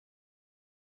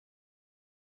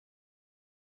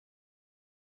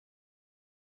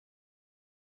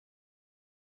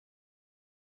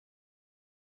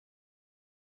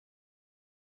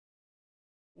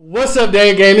What's up,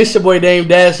 Dame Gang? It's your boy Dame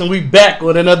Dash, and we back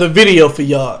with another video for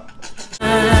y'all.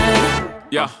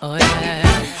 Yeah.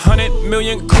 100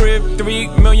 million crib, 3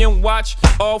 million watch,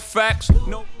 all facts.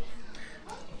 No.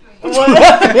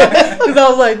 What? Because I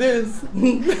was like this.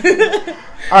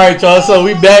 Alright, y'all. So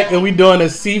we back and we doing a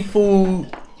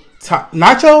seafood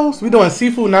nachos. We doing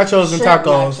seafood nachos and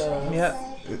tacos. Nachos. Yep.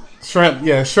 Shrimp,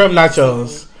 yeah, shrimp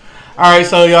nachos. Alright,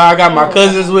 so y'all, I got my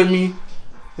cousins with me.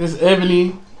 This is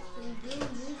Ebony.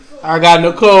 I got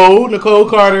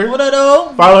NicoleCarter. What up,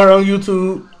 though? Follow her on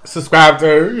YouTube. Subscribe to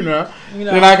her, you know.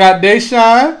 Then I got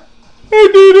Deshaun. Hey,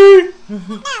 Dee.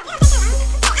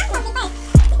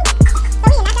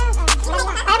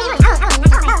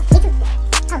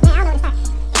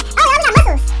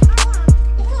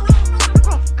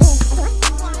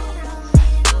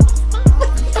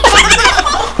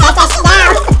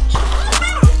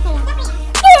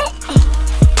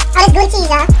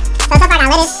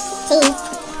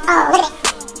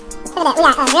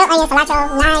 Real onions,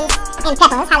 cilantro, lime, and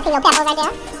peppers. Jalapeno peppers right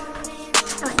there.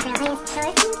 Oh, real onions,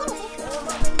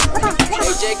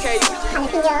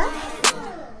 Jalapeno.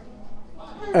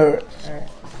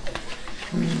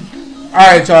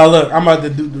 Alright, y'all, look. I'm about to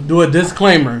do a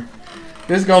disclaimer.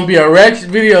 This is going to be a ratchet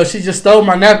video. She just stole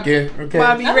my napkin. Okay.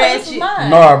 Bobby ratchet.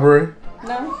 Nah, bro.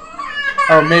 No.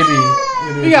 Or maybe.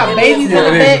 We got babies in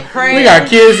the back. We got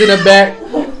kids in the back.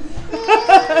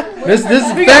 This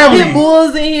is we family. Got pit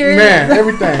bulls in here. Man,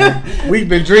 everything. We've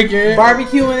been drinking.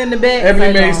 Barbecuing in the back.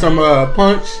 Ebony made some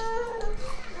punch.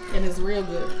 And it's real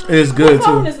good. It's good what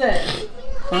too. What is that?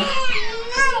 Huh?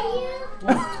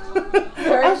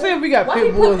 I'm saying we got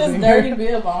pit bulls in here. Dirty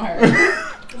bib on her.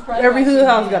 Every hood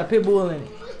house got a pit bull in it.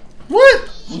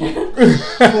 What?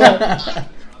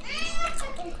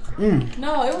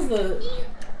 No, it was the.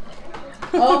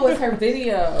 Oh, it's her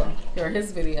video or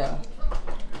his video.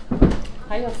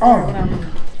 How you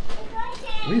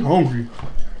we hungry.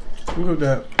 Look at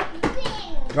that.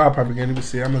 Y'all probably can't even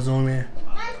see. I'm gonna zoom in.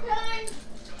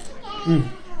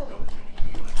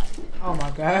 Oh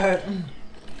my god.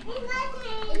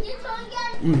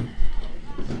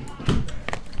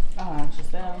 Oh,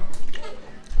 Giselle.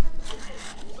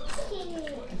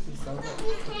 This is so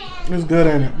good. It's good,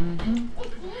 ain't it?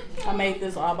 I made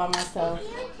this all by myself.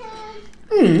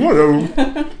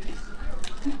 Whatever.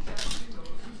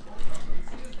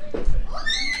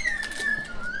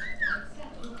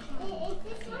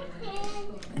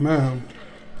 Man.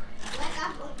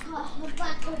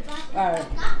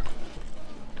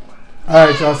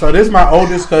 Alright, y'all. So this is my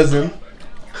oldest cousin.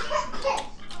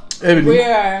 Ebony. We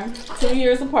are 2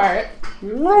 years apart.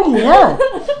 Wow.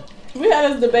 We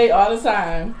had this debate all the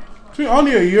time. She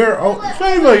only a year old. She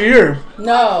ain't even a year.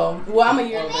 No. Well, I'm a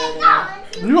year older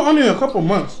than you. Only a couple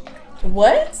months.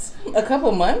 What? A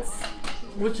couple months?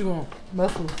 What you want?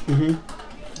 Muscles.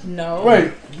 No.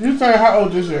 Wait, you saying how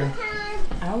old this year?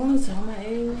 I don't want to tell my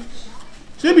age.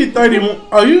 She'll be 31.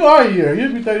 Oh, you are a year.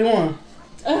 You'll be 31.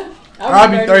 I'll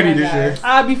be 30 this year.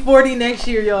 I'll be 40 next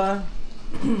year, y'all.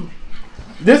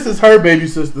 This is her baby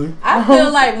sister. I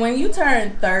feel like when you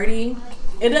turn 30,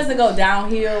 it doesn't go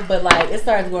downhill, but like it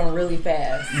starts going really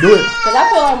fast. Do it. Because I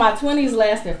feel like my 20s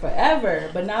lasted forever,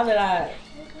 but now that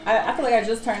I feel like I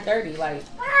just turned 30, like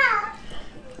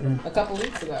a couple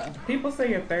weeks ago. People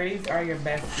say your 30s are your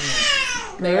best years.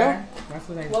 They are? That's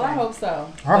what they say. Well, I hope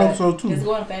so. I hope so too. It's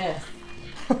going fast.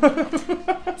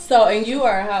 So, and you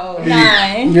are how old?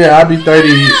 9. Yeah, I'll be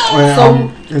 30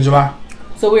 in July.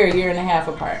 So we're a year and a half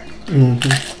apart. Yeah.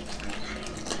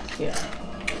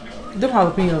 Them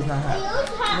jalapenos not hot.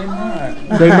 They're not.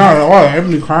 They're not at all.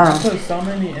 Ebony I crying. put so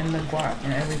many in the guac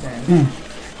and everything.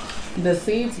 The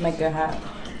seeds make it hot.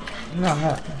 Not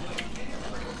hot.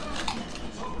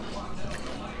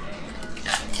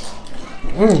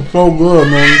 So good,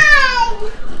 man.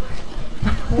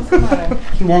 What's the matter?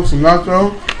 You want some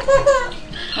nachos?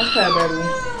 Okay, baby.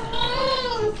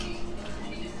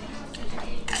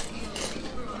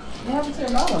 What happened to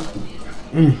your mom?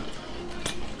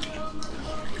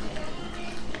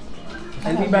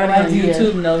 Everybody on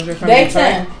YouTube knows you're from Day Detroit.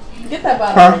 10. Get that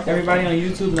bottle. Huh? Right there. Everybody on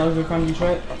YouTube knows you're from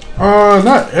Detroit.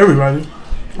 Not everybody.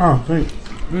 I don't think.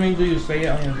 I mean, do you say it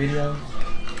on your videos?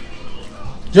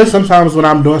 Just sometimes when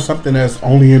I'm doing something that's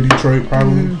only in Detroit,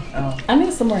 probably. Oh. I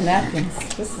need some more napkins.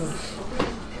 This is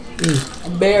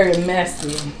very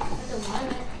messy.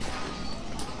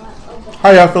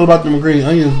 How y'all feel about them green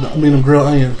onions? I mean, them grilled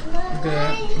onions. Good.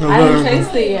 I didn't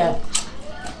taste it yet.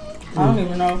 I don't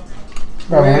even know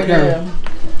where it is.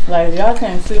 Like, y'all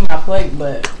can't see my plate,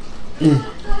 but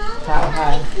how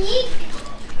high.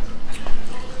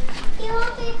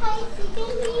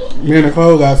 Me and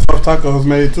Nicole got soft tacos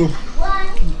made too.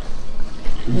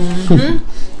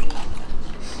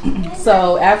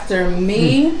 So after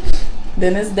me,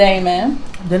 then it's Damon.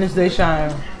 Then it's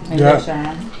Deshaun. And Yeah.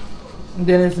 Deshaun. And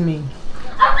then it's me.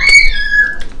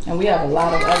 And we have a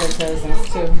lot of other cousins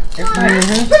too. It's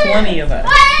like 20 of us.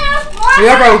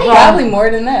 Yeah, Probably more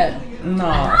than that.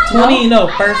 No, 20, no,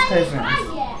 first cousins.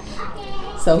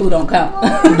 So who don't count?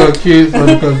 The kids of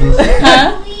the cousins.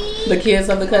 Huh? The kids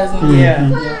of the cousins? Yeah.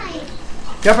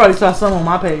 Y'all probably saw some on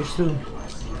my page too.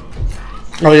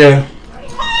 Oh yeah.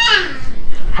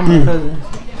 I'm my cousins.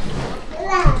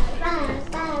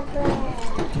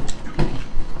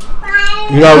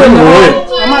 Yeah, we know it.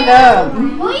 Oh my god.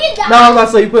 No, I was about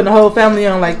to say you putting the whole family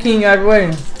on like King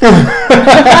everywhere. Can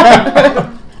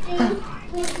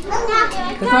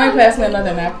somebody pass me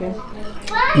another napkin?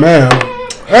 Man,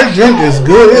 that drink is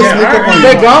good. It's sneak up on you.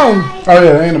 They gone. Oh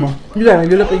yeah, animal. You gotta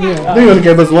get up again. They only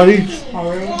gave us one each.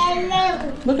 Oh, really?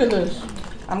 Look at this.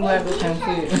 I'm glad we can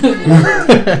see it.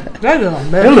 They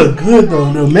done, They man. look good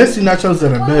though. The messy nachos are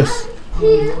the best.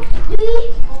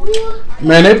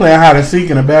 Man, they playing hide and seek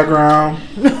in the background.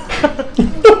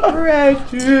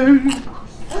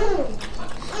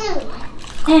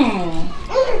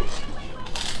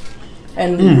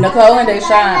 And Nicole and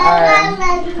Deshaun are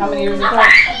how many years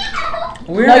apart?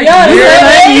 We're No, like y'all the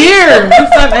same age.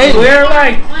 Year. We're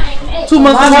like 2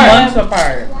 months 2 apart. months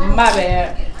apart. My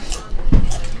bad.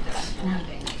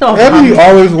 Ebony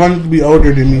always wanted to be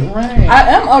older than me. Right. I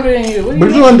am older than you. What do But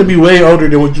you you wanted to be way older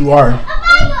than what you are.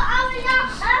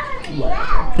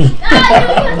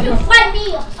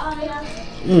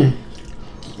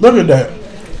 Look at that.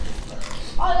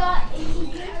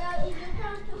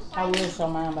 I will show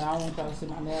mine, but I don't want y'all to see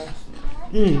my nails.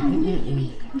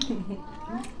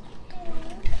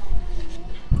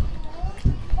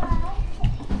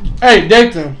 Hey,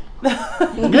 Dayton. Get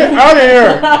out of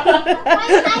here.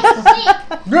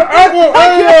 Get out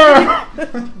of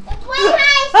here.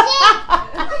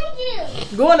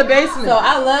 Go in the basement. So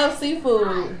I love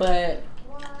seafood, but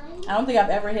I don't think I've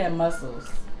ever had mussels.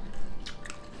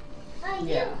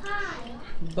 Yeah.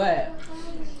 But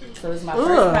so this is my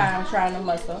first time trying a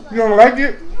mussel, You don't like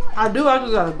it? I do. I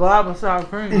just got a glob of sour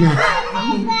cream.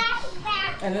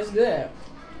 and it's good.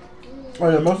 Oh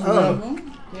yeah, most of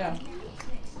them. Yeah.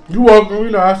 You welcome. You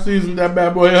know I seasoned that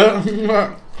bad boy up.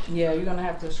 Yeah, you're gonna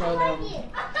have to show them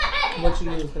what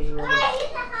you use because it's really good.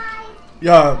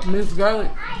 Y'all, Miss Garlic.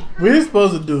 we were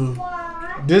supposed to do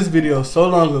this video so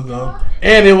long ago,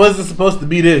 and it wasn't supposed to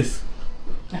be this.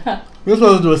 We were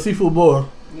supposed to do a seafood boil,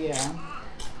 Yeah.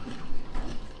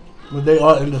 but they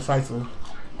are indecisive.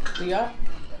 Do y'all?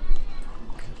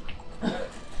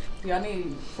 Do y'all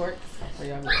need forks or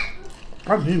y'all good?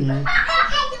 I do, man.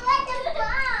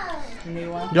 You need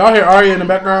one? Y'all hear Aria in the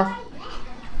background?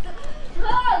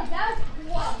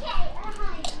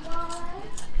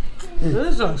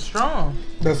 This is strong.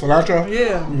 That's cilantro?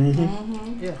 Yeah.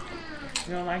 You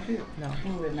don't like it? No,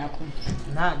 With napkin.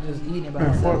 not just eating it by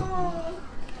Yeah, itself.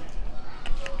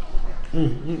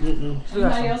 Still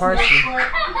got some parsley.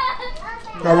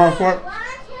 Y'all want fork?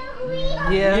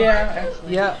 Yeah. Yeah.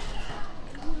 Yep.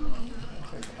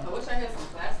 I wish I had some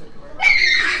plastic forks.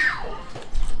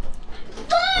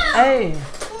 Hey.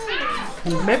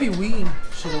 Maybe we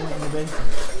should have went in the basement.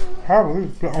 Probably.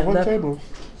 On one Left- table.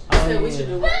 I said we should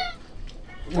do what?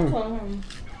 The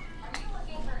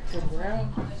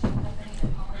brown.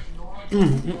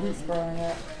 Scrolling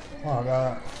up. Oh,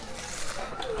 God.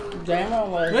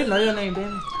 Damon was. Wait, know your name,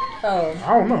 Damon? Oh, I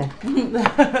don't know.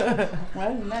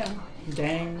 what's his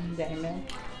name? Damon.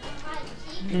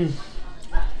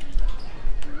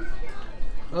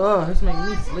 Oh, it's making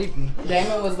me sleepy.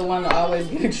 Damon was the one that always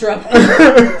get in trouble.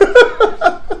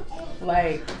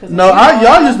 Like, cause No,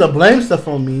 y'all used to blame stuff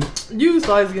on me. You used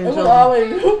to always get It in was trouble.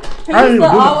 always. He I didn't used even to do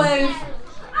that. always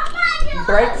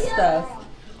break stuff.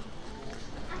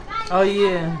 Oh,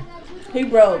 yeah. He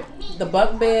broke the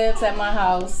bunk beds at my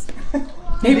house.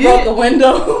 He did? broke the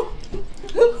window.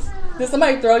 Did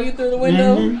somebody throw you through the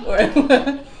window? Or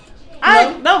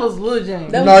That was Lil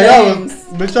James. That No, y'all James.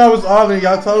 was, but y'all was all in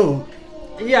y'all told.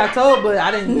 Yeah, I told, but I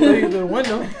didn't throw you through the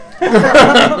window.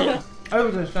 I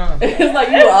was just trying. It's like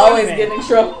you were always getting in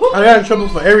trouble. I got in trouble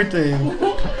for everything.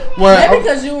 Maybe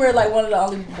because you were like one of the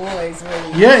only boys,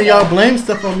 really. Yeah, y'all blame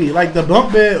stuff on me. Like the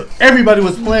bunk bed, everybody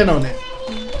was playing on it.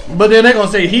 But then they gonna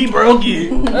say he broke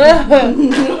it.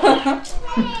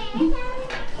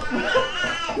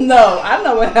 No, I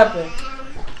know what happened.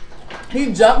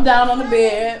 He jumped down on the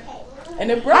bed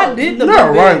and it broke. I did the You're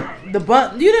bunk right. bed. The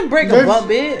bunk. You didn't break a There's- bunk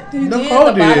bed. He did Nicole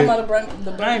the bottom did. of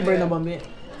the bunk I ain't break no bed. bunk bed.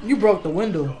 You broke the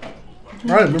window.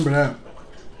 I remember that.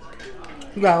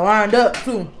 You got lined up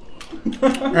too.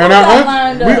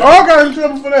 And we all got in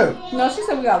trouble for that. No, she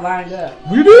said we got lined up.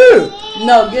 We did.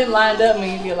 No, getting lined up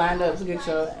means you get lined up to get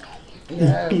your.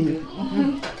 Yeah,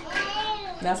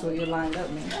 that's what get lined up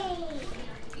means.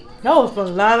 That was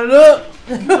fun. Line it up.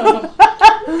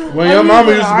 When your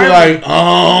mama used to be like,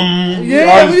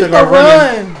 yeah, we used to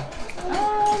run.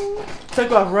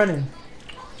 Take off running.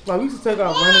 Like we used to take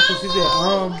off running because she said,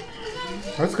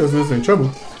 That's because we was in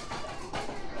trouble.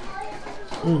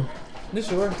 This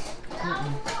yours?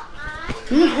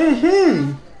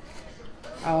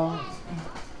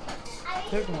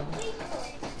 Take one.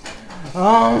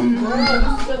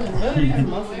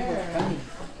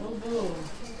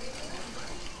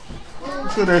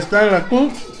 So they started like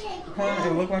cook.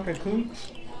 It look like a cooch.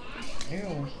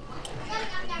 Ew.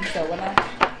 You said what now?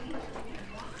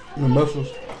 The muscles.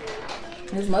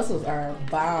 His muscles are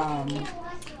bomb.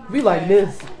 We like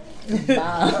this.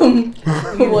 Bomb.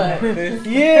 What?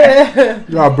 Yeah.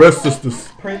 Y'all breast sisters.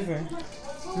 Prison.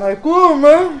 Like, cool,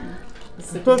 man.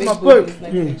 Touch my foot.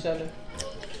 Next to each other.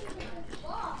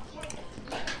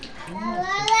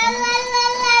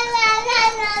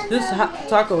 This hot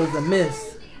taco is a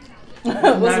miss.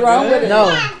 What's wrong with it? No,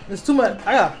 it's too much.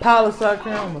 I got a pile of sour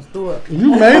cream. I'm gonna throw it.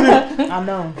 You made it. I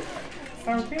know.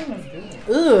 Sour cream is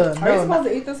good. Ugh, Are you no, supposed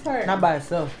to eat this part? not by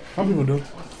itself. Some people do.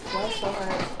 That's so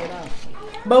hard to put out.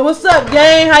 But what's up,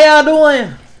 gang? How y'all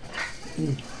doing?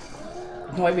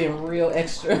 Might be real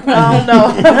extra. I don't know.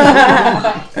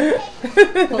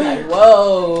 I'm like,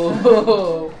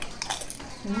 whoa.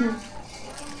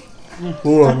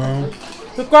 Poor man.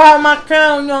 Subscribe to my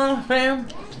channel, you know what I'm saying?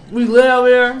 We lit over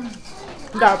here.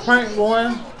 We got a prank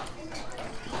going.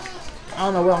 I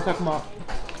don't know what I'm talking about.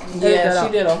 Yeah,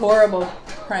 she did a horrible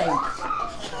prank.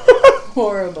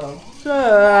 Horrible. Shut You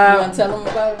up. want to tell them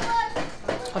about it?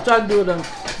 I tried to do the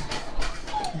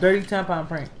dirty tampon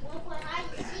prank.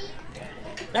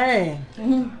 Dang.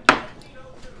 It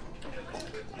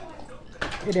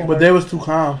didn't But work. they was too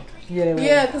calm. Yeah, they were.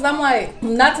 Yeah, because I'm like,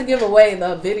 not to give away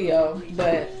the video,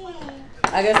 but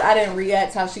I guess I didn't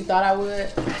react how she thought I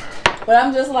would. But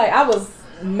I'm just like, I was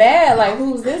mad, like,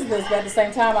 who's this? But at the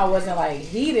same time, I wasn't like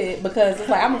heated because it's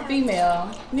like, I'm a female.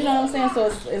 You know what I'm saying? So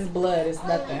it's blood, it's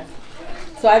nothing.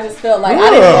 So I just felt like I How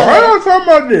didn't y'all talking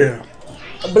about that?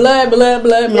 blood.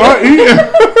 Not eating.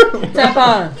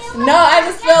 Tampons. No, I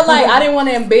just felt like I didn't want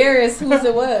to embarrass whose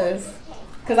it was.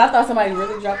 Because I thought somebody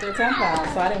really dropped their tampon.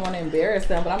 So I didn't want to embarrass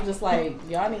them. But I'm just like,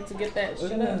 y'all need to get that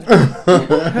shit up.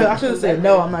 I should have said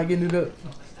no. I'm not getting it up.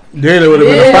 Then it would have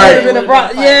been a Yeah, fight. been a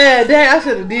yeah, dang, I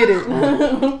should have did it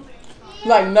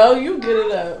Like, no, you get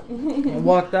it up. and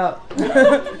walked out.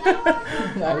 Like,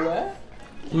 what?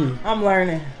 I'm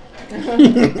learning.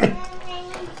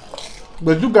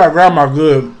 But you got grandma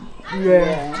good.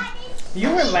 Yeah, You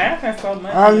were laughing so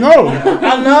much. I know.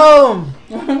 I know.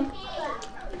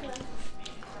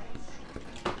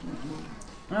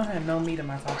 I don't have no meat in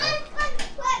my taco.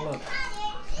 Look,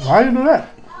 Why you do that?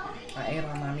 I ate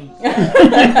all my meat.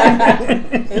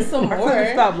 It's some more.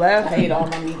 Stop I laughing. hate all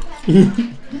my meat.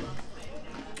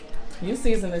 You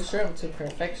season the shrimp to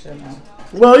perfection now.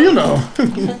 Well, you know.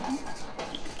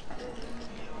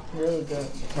 Really good.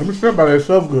 Let me say by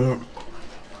itself good.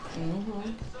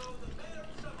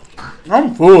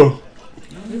 I'm full.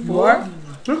 You are?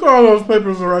 Look at all those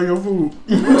papers around your food.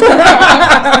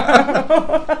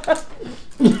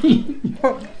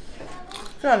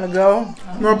 Trying to go.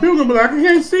 No, people gonna be like, I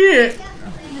can't see it.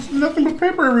 There's nothing but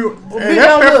paper. And Big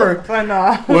that old pepper. look. I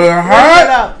know. Well, Shut hot.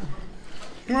 up.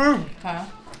 Mm. Huh?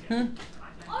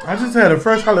 I just had a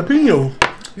fresh jalapeno.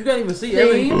 You can't even see See?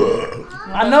 everything.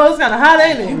 I know it's kind of hot,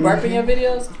 ain't You it? burping your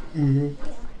videos? Mm-hmm.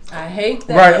 I hate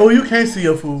that. Right. Oh, you can't see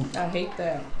your food. I hate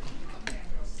that.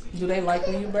 Do they like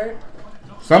when you burp?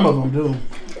 Some of them do.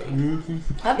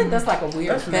 I think that's like a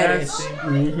weird That's fetish.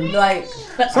 nasty. Like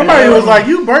Somebody was like,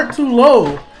 you burp too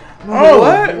low. Oh,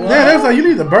 What? Yeah, they was like, you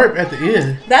need to burp at the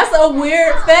end. that's a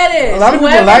weird fetish. A lot of people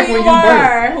Whoever like when you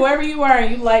burp. Whoever you are,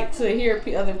 you like to hear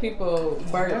other people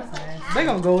burp. They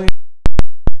gonna go in.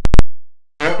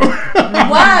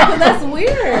 Why? Because that's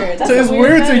weird. That's So it's a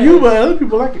weird to fetish. you, but other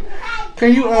people like it.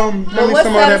 Can you But give me what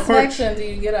some of that punch? satisfaction do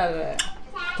you get out of that?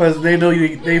 Because they know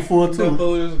they full The too.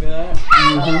 food is good.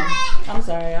 I'm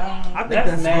sorry. I think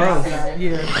That's that's gross. nasty.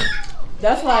 Yeah.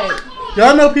 That's like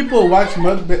Y'all know people watch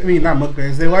mukbang. I mean, not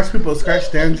mukbangs. They watch people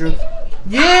scratch dandruff.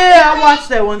 Yeah, I watched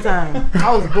that one time.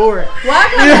 I was bored. well, I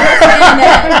can understand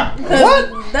that. 'Cause What?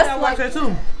 That's I like watched that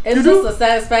too. it's just a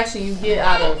satisfaction you get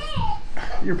out of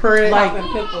You're praying. Like,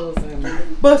 popping pimples and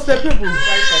Bust that pimples.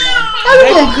 how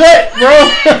you gonna cut, bro?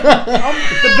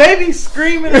 The baby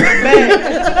screaming in the back.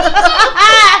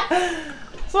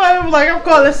 So I was like, I'm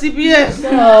calling CPS.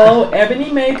 So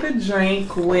Ebony made the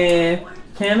drink with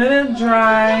Canada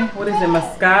Dry. What is it?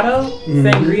 Moscato,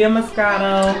 Sangria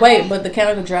Moscato. Wait, but the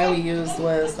Canada Dry we used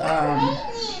was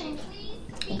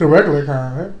The regular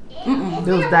kind, right?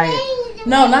 It was diet.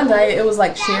 no, not diet. It was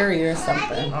like cherry or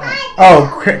something. Oh,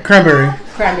 cranberry.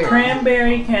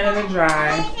 Cranberry Canada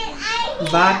Dry,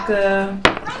 vodka,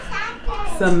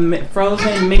 some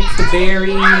frozen mixed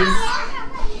berries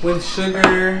with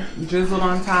sugar drizzled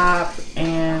on top,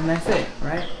 and that's it,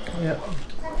 right? Yep.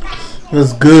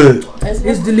 It's good.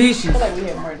 It's delicious. I feel like we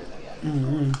had more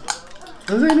than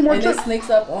that. Is there any more And it chips? sneaks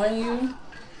up on you.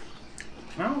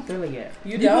 I don't feel it yet.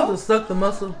 You You supposed to don't? suck the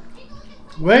muscle.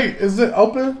 Wait, is it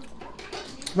open?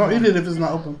 Don't eat it if it's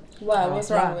not open. Why? What's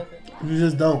wrong with it? You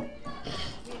just don't.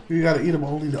 You gotta eat them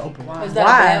only the open one. Is that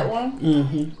Why? a bad one?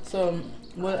 Mm-hmm. So,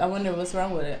 what? I wonder what's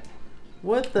wrong with it.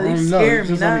 What the? I You don't know. scared me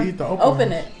Just now. only eat the open Open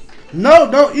one. it.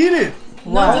 No, don't eat it.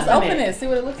 No, just Open open it. it. See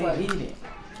what it looks like. Eat it.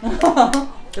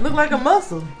 It looked like a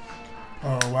muscle.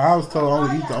 Oh, well, I was told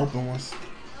only eat the open ones.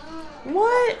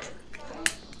 What?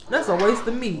 That's a waste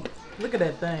of meat. Look at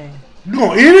that thing. You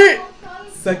gonna eat it?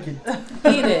 Suck it.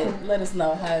 Eat it. Let us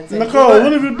know how it's. Nicole,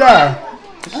 what if you die?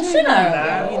 Oh, shit,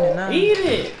 I Eat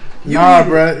it. Nah,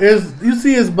 bruh. You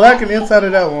see it's black on the inside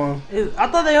of that one. I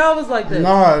thought they always like that.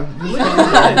 Nah. Oh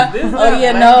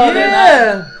yeah, no, they're not.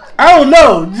 Yeah. I don't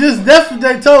know. Just that's what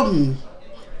they told me.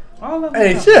 All of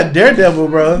Hey, them. she a daredevil,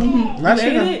 bro. Not she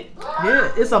Ate done- it.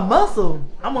 Yeah, it's a muscle.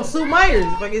 I'm gonna sue Myers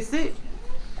if I get sick.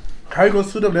 How you gonna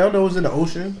sue them? They don't know what's in the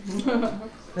ocean.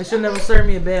 They should never serve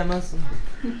me a bad muscle.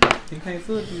 You can't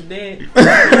sue if you dead.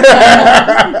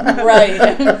 Right.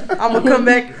 I'm gonna come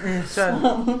back and shut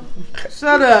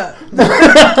up.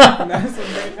 That's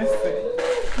what they say.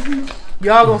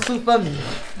 Y'all gonna sue for me.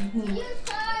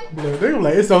 They were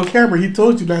like, it's on camera. He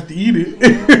told you not to eat it. We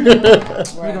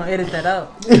gonna edit that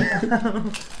out.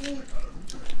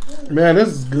 Man, this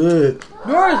is good.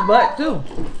 Yours is black too.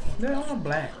 They're all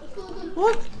black.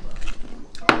 What?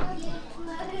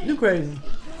 You crazy?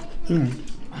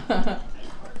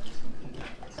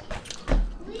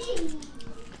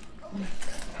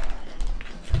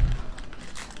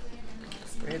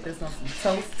 Spread this on some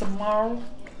toast tomorrow.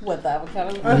 What, the avocado?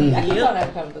 I keep calling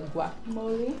avocado the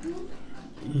guacamole.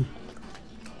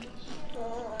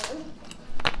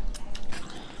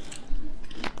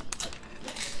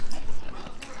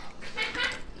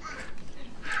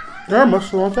 There must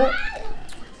still on that.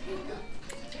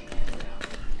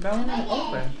 That one is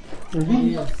open.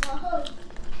 Yes.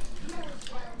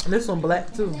 And this one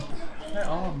black too. They're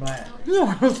all black. You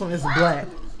know this one is black.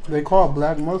 They call it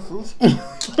black muscles.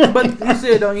 But you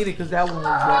said don't eat it because that one was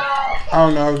black. I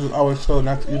don't know. I was told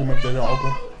not to eat them if they don't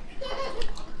open.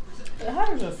 How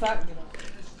did your sock get on?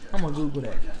 I'm gonna Google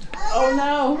that. Oh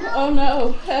no. Oh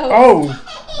no. Help. Oh,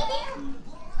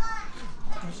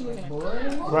 She looking bored.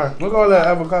 right. Look at all that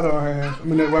avocado on her hands. I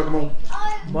mean, that guacamole.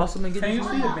 Boss them and get Can you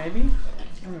this see the baby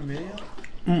in the video?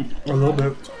 A little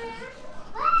bit.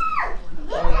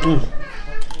 Mm.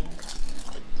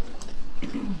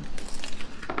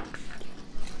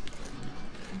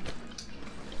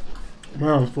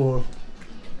 Man, it's full.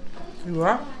 You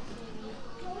are?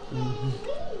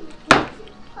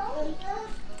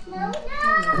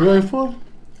 You ain't full?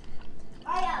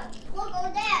 I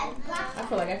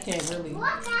feel like I can't really.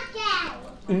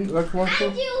 Like one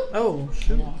full? Oh,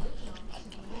 shoot.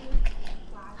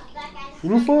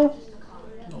 You full?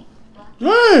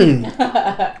 Dang!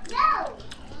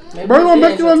 Maybe Bro, I'm gonna you make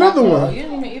did you your another taco. one. You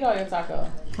didn't even eat all your taco.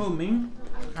 Who, me?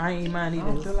 I ain't eat mine either.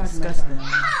 don't It's feel like disgusting.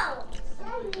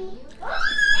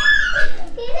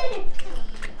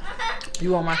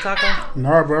 You want my taco?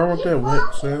 Nah, bro, I want that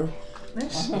wet, Sam.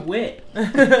 That's wet. The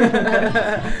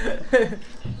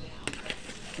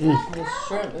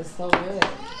shrimp is so good.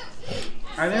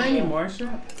 Are there any more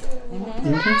shrimp?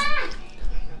 Mm-hmm.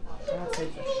 I'll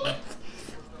take the shrimp.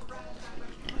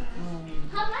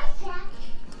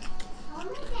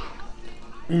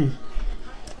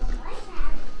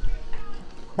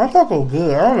 My taco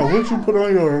good. I don't know what you put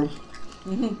on yours.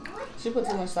 She put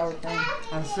too much sour cream.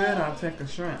 I said I'll take a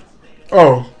shrimp.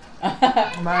 Oh,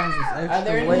 Mine's just extra Are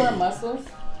there any wet. more mussels?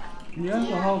 Yeah,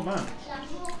 that's a whole bunch.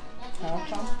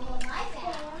 Okay.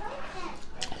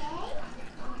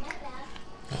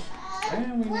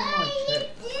 And we need more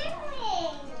chips.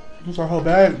 it's a whole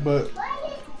bag, but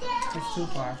It's too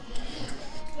far.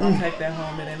 I'll take that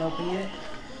home. It ain't open yet.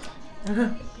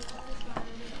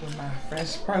 With my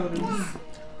fresh produce.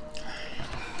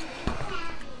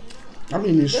 I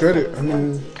mean, you shredded. I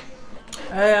mean,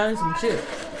 Hey, I need some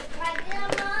chips.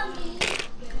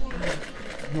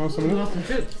 you want some You of want some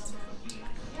chips?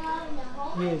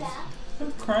 Yes.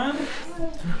 Crumb.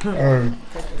 Alright.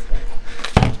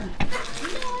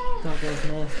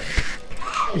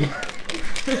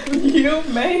 You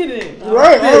made it.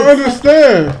 Right, I don't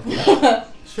understand.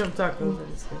 Shrimp tacos are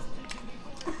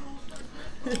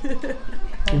disgusting.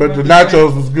 But the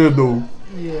nachos was good though.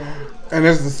 Yeah. And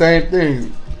it's the same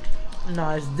thing. No,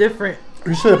 it's different.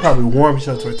 You should have probably warmed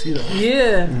your tortilla.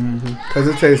 Yeah. Because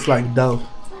it tastes like dough.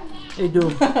 It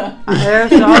do. I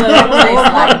asked all that.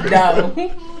 Tastes like dough.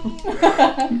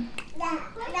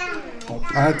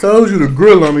 I told you to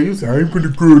grill on it. You said, I ain't put the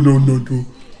grill on nacho.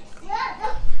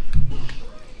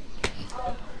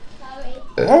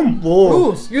 I'm bored.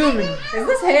 Ooh, excuse me. Is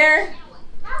this hair?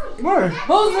 What?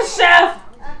 Who's the chef?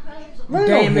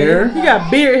 Damn hair. it. You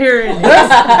got beard hair in it.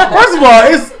 First of all,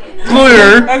 it's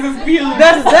clear. That's his view.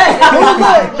 That's that.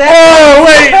 Look, that. Oh,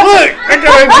 wait, look. I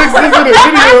gotta fix this in the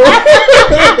video.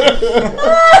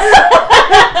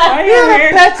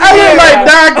 I look like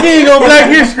Don King on Black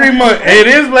History Month. It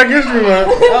is Black History Month.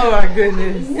 Oh my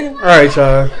goodness. Alright,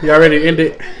 y'all. Y'all ready to end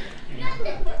it?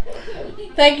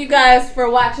 Thank you guys for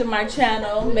watching my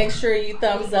channel. Make sure you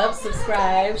thumbs up,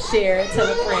 subscribe, share, tell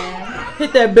a friend.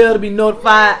 Hit that bell to be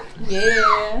notified.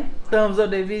 Yeah. Thumbs up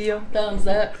that video. Thumbs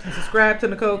up. And subscribe to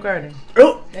NicoleCarter.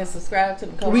 Oh. And subscribe to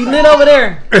Nicole. We lit over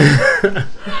there.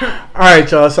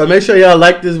 Alright, y'all. So make sure y'all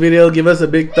like this video. Give us a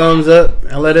big thumbs up.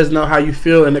 And let us know how you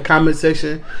feel in the comment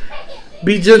section.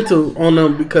 Be gentle on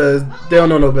them because they don't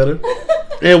know no better.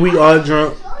 And we are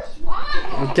drunk.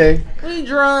 Okay? We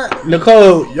drunk.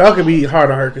 Nicole, y'all can be hard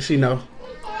on her because she know.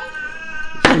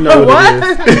 She know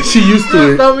what it is. She used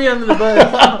to it. Throw me under the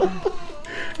bus.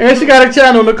 And she got a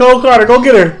channel, NicoleCarter. Go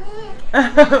get her.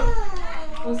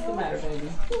 What's the matter, baby?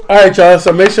 Alright, y'all.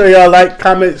 So make sure y'all like,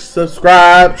 comment,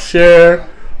 subscribe, share.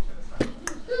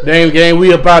 Dame gang,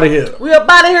 we up out of here. We up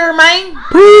out of here, man.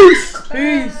 Peace.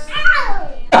 Peace.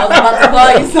 I was about to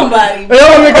call you somebody. Hey,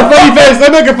 y'all make a funny face.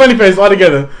 Let's make a funny face all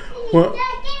together. Well,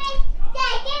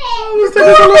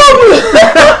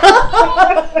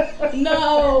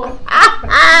 No.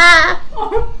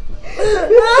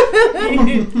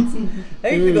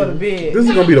 I need to go to bed. this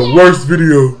is gonna be the worst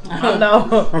video. I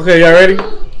know. Okay, y'all ready?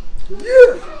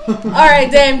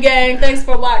 Alright, Dame Gang. Thanks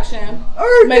for watching.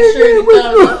 Make sure you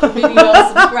thumbs up the video,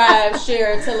 subscribe,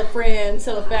 share, tell a friend,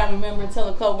 tell a family member, tell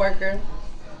a co-worker.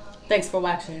 Thanks for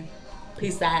watching.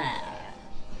 Peace out.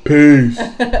 Peace.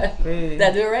 Did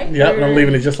I do it right? Yep, I'm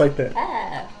leaving it just like that.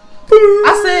 Ah.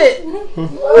 I said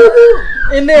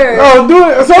in there. Oh, do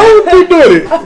it. So keep doing it.